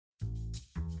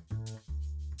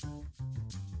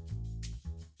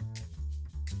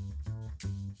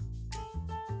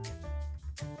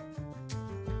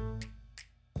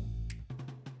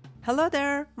Hello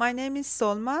there, my name is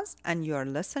Solmaz, and you're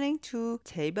listening to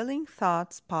Tabling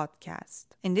Thoughts podcast.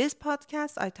 In this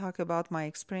podcast, I talk about my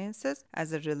experiences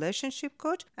as a relationship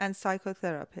coach and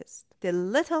psychotherapist. The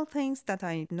little things that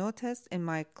I noticed in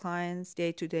my clients'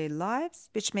 day to day lives,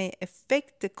 which may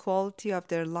affect the quality of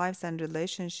their lives and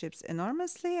relationships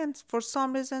enormously, and for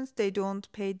some reasons, they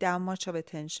don't pay that much of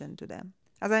attention to them.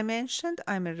 As I mentioned,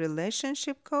 I'm a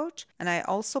relationship coach and I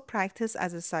also practice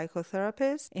as a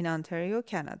psychotherapist in Ontario,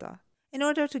 Canada. In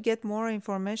order to get more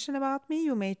information about me,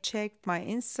 you may check my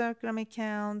Instagram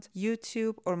account,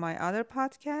 YouTube, or my other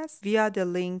podcasts via the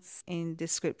links in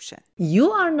description.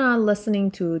 You are now listening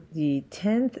to the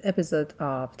 10th episode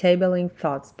of Tabling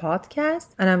Thoughts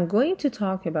podcast, and I'm going to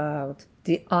talk about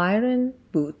the iron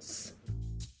boots.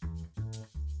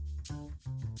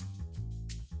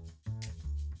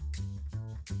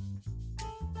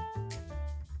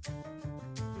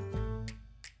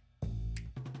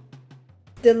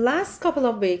 The last couple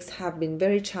of weeks have been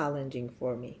very challenging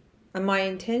for me. And my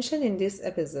intention in this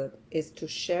episode is to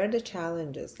share the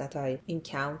challenges that I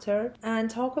encountered and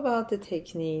talk about the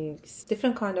techniques,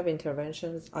 different kind of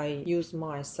interventions I use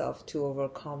myself to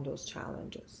overcome those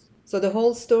challenges. So the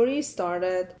whole story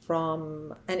started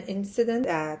from an incident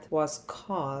that was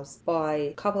caused by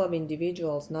a couple of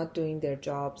individuals not doing their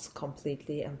jobs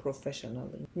completely and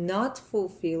professionally, not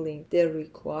fulfilling the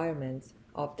requirements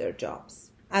of their jobs.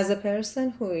 As a person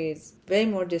who is way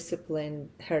more disciplined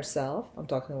herself, I'm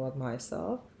talking about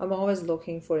myself, I'm always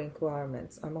looking for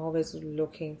requirements. I'm always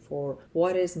looking for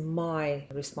what is my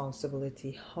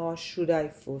responsibility? How should I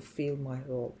fulfill my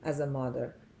role as a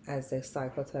mother, as a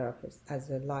psychotherapist, as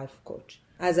a life coach,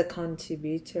 as a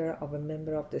contributor of a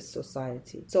member of the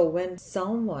society? So when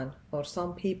someone or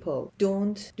some people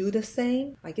don't do the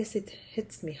same, I guess it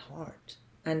hits me hard.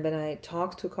 And when I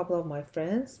talked to a couple of my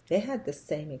friends, they had the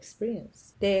same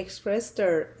experience. They expressed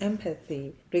their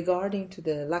empathy regarding to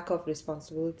the lack of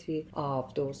responsibility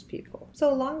of those people.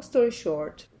 So long story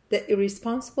short, the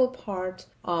irresponsible part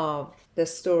of the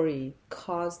story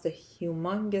caused a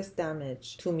humongous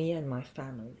damage to me and my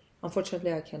family.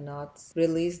 Unfortunately, I cannot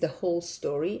release the whole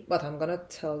story, but I'm going to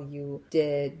tell you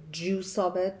the juice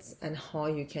of it and how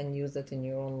you can use it in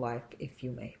your own life if you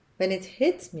may. When it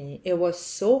hit me, it was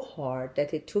so hard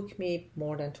that it took me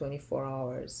more than 24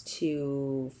 hours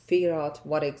to figure out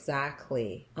what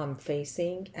exactly I'm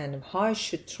facing and how I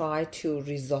should try to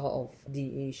resolve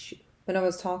the issue. When I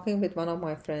was talking with one of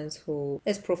my friends who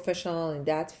is professional in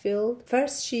that field,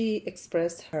 first she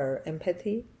expressed her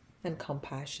empathy and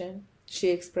compassion. She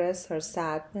expressed her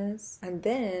sadness, and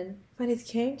then when it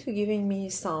came to giving me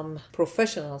some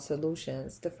professional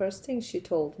solutions, the first thing she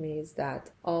told me is that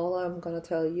all I'm going to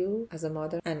tell you as a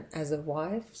mother and as a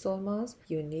wife, Solmaz,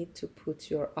 you need to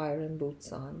put your iron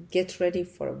boots on. Get ready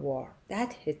for a war.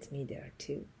 That hit me there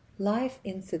too. Life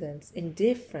incidents in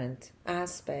different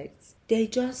aspects, they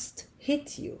just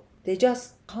hit you. They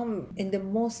just come in the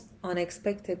most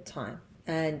unexpected time,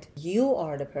 and you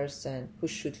are the person who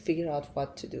should figure out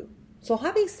what to do. So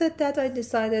having said that, I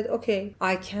decided, okay,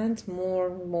 I can't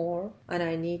more, and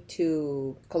I need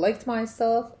to collect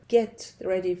myself, get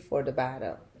ready for the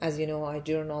battle. As you know, I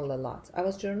journal a lot. I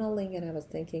was journaling and I was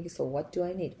thinking, so what do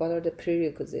I need? What are the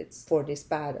prerequisites for this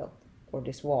battle or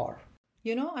this war?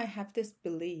 You know, I have this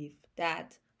belief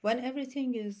that when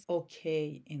everything is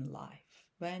okay in life,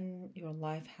 when your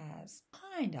life has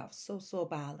kind of so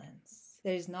balance,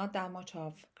 there is not that much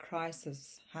of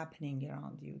crisis happening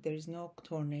around you. There is no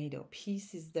tornado.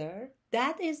 Peace is there.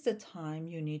 That is the time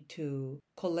you need to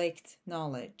collect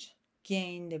knowledge,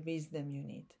 gain the wisdom you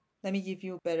need. Let me give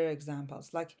you better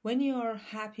examples. Like when you are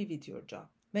happy with your job,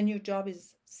 when your job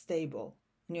is stable,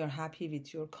 when you're happy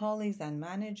with your colleagues and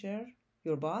manager,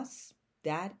 your boss,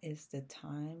 that is the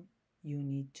time you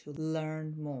need to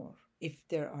learn more. If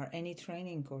there are any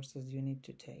training courses you need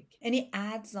to take, any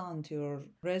adds on to your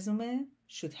resume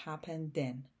should happen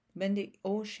then. When the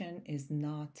ocean is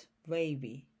not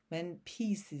wavy, when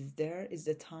peace is there, is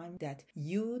the time that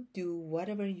you do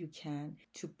whatever you can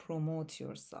to promote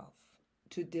yourself,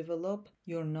 to develop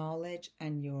your knowledge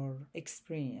and your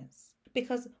experience.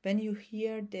 Because when you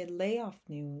hear the layoff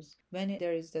news, when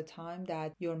there is the time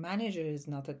that your manager is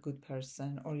not a good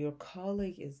person or your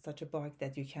colleague is such a bug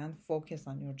that you can't focus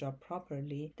on your job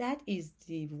properly, that is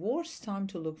the worst time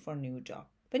to look for a new job.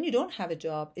 When you don't have a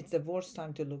job, it's the worst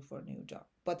time to look for a new job.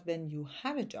 But when you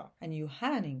have a job and you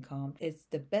have an income, it's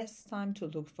the best time to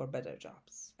look for better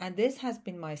jobs. And this has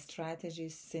been my strategy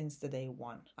since the day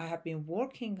one. I have been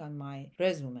working on my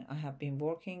resume. I have been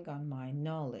working on my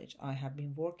knowledge. I have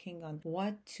been working on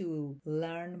what to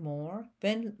learn more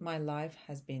when my life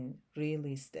has been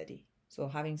really steady. So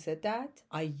having said that,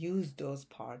 I use those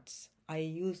parts. I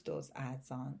use those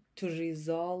ads-on to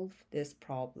resolve this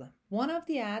problem. One of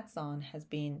the ads-on has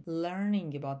been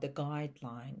learning about the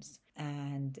guidelines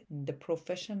and the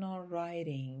professional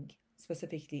writing,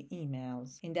 specifically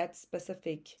emails, in that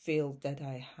specific field that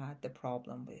I had the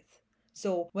problem with.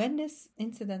 So when this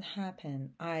incident happened,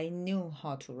 I knew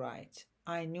how to write.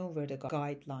 I knew where the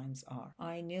guidelines are.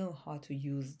 I knew how to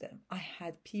use them. I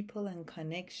had people and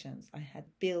connections. I had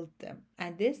built them.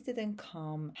 And this didn't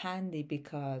come handy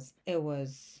because it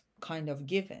was kind of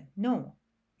given. No,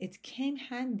 it came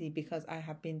handy because I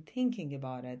have been thinking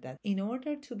about it, that in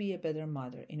order to be a better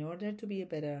mother, in order to be a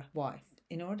better wife,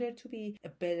 in order to be a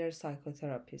better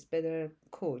psychotherapist, better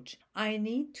coach, I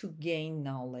need to gain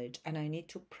knowledge and I need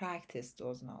to practice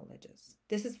those knowledges.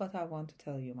 This is what I want to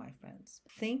tell you, my friends.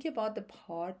 Think about the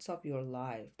parts of your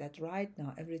life that right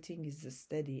now everything is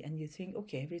steady and you think,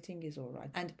 okay, everything is all right.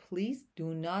 And please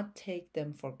do not take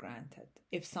them for granted.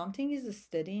 If something is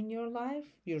steady in your life,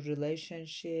 your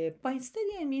relationship, by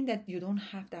steady I mean that you don't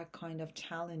have that kind of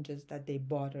challenges that they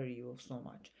bother you so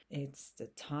much. It's the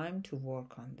time to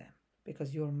work on them.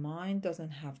 Because your mind doesn't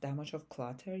have that much of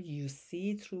clutter. You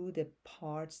see through the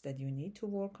parts that you need to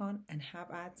work on and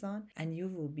have ads on, and you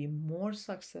will be more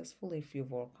successful if you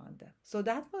work on them. So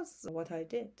that was what I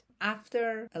did.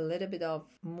 After a little bit of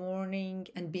mourning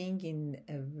and being in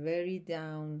a very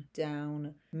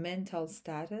down mental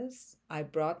status, I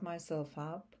brought myself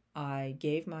up. I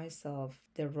gave myself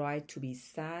the right to be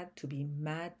sad, to be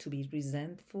mad, to be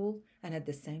resentful. And at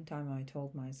the same time, I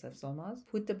told myself, Solmaz,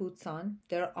 put the boots on.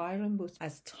 They're iron boots,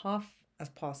 as tough as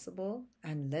possible.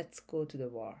 And let's go to the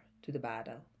war, to the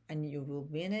battle. And you will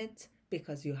win it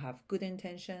because you have good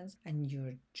intentions and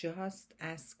you're just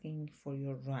asking for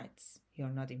your rights.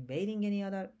 You're not invading any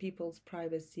other people's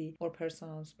privacy or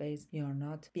personal space. You're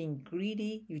not being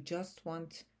greedy. You just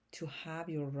want to have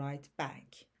your right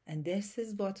back. And this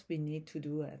is what we need to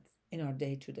do in our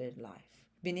day-to-day life.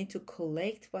 We need to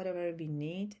collect whatever we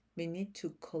need. We need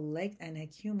to collect and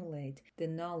accumulate the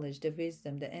knowledge, the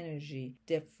wisdom, the energy,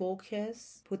 the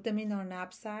focus, put them in our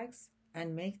knapsacks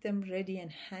and make them ready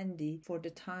and handy for the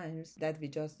times that we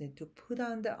just need to put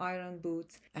on the iron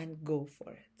boots and go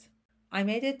for it. I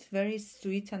made it very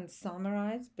sweet and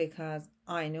summarized because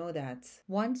I know that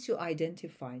once you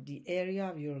identify the area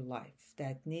of your life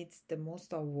that needs the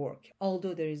most of work,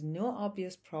 although there is no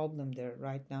obvious problem there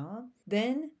right now,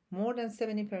 then more than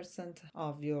 70%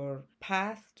 of your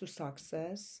path to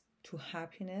success, to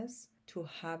happiness, to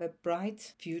have a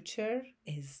bright future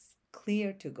is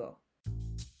clear to go.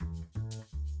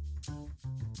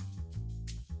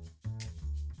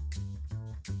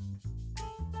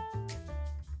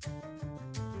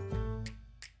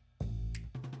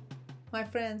 My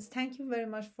friends, thank you very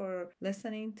much for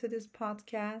listening to this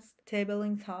podcast.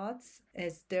 Tabling Thoughts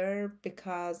is there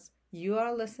because you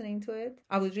are listening to it.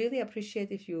 I would really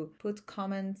appreciate if you put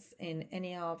comments in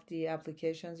any of the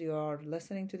applications you are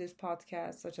listening to this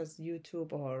podcast, such as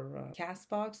YouTube or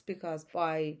Castbox, because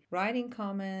by writing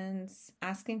comments,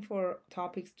 asking for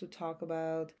topics to talk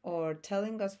about, or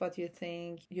telling us what you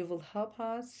think, you will help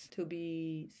us to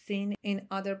be seen in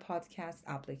other podcast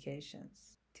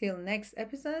applications. Till next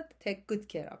episode, take good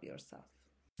care of yourself.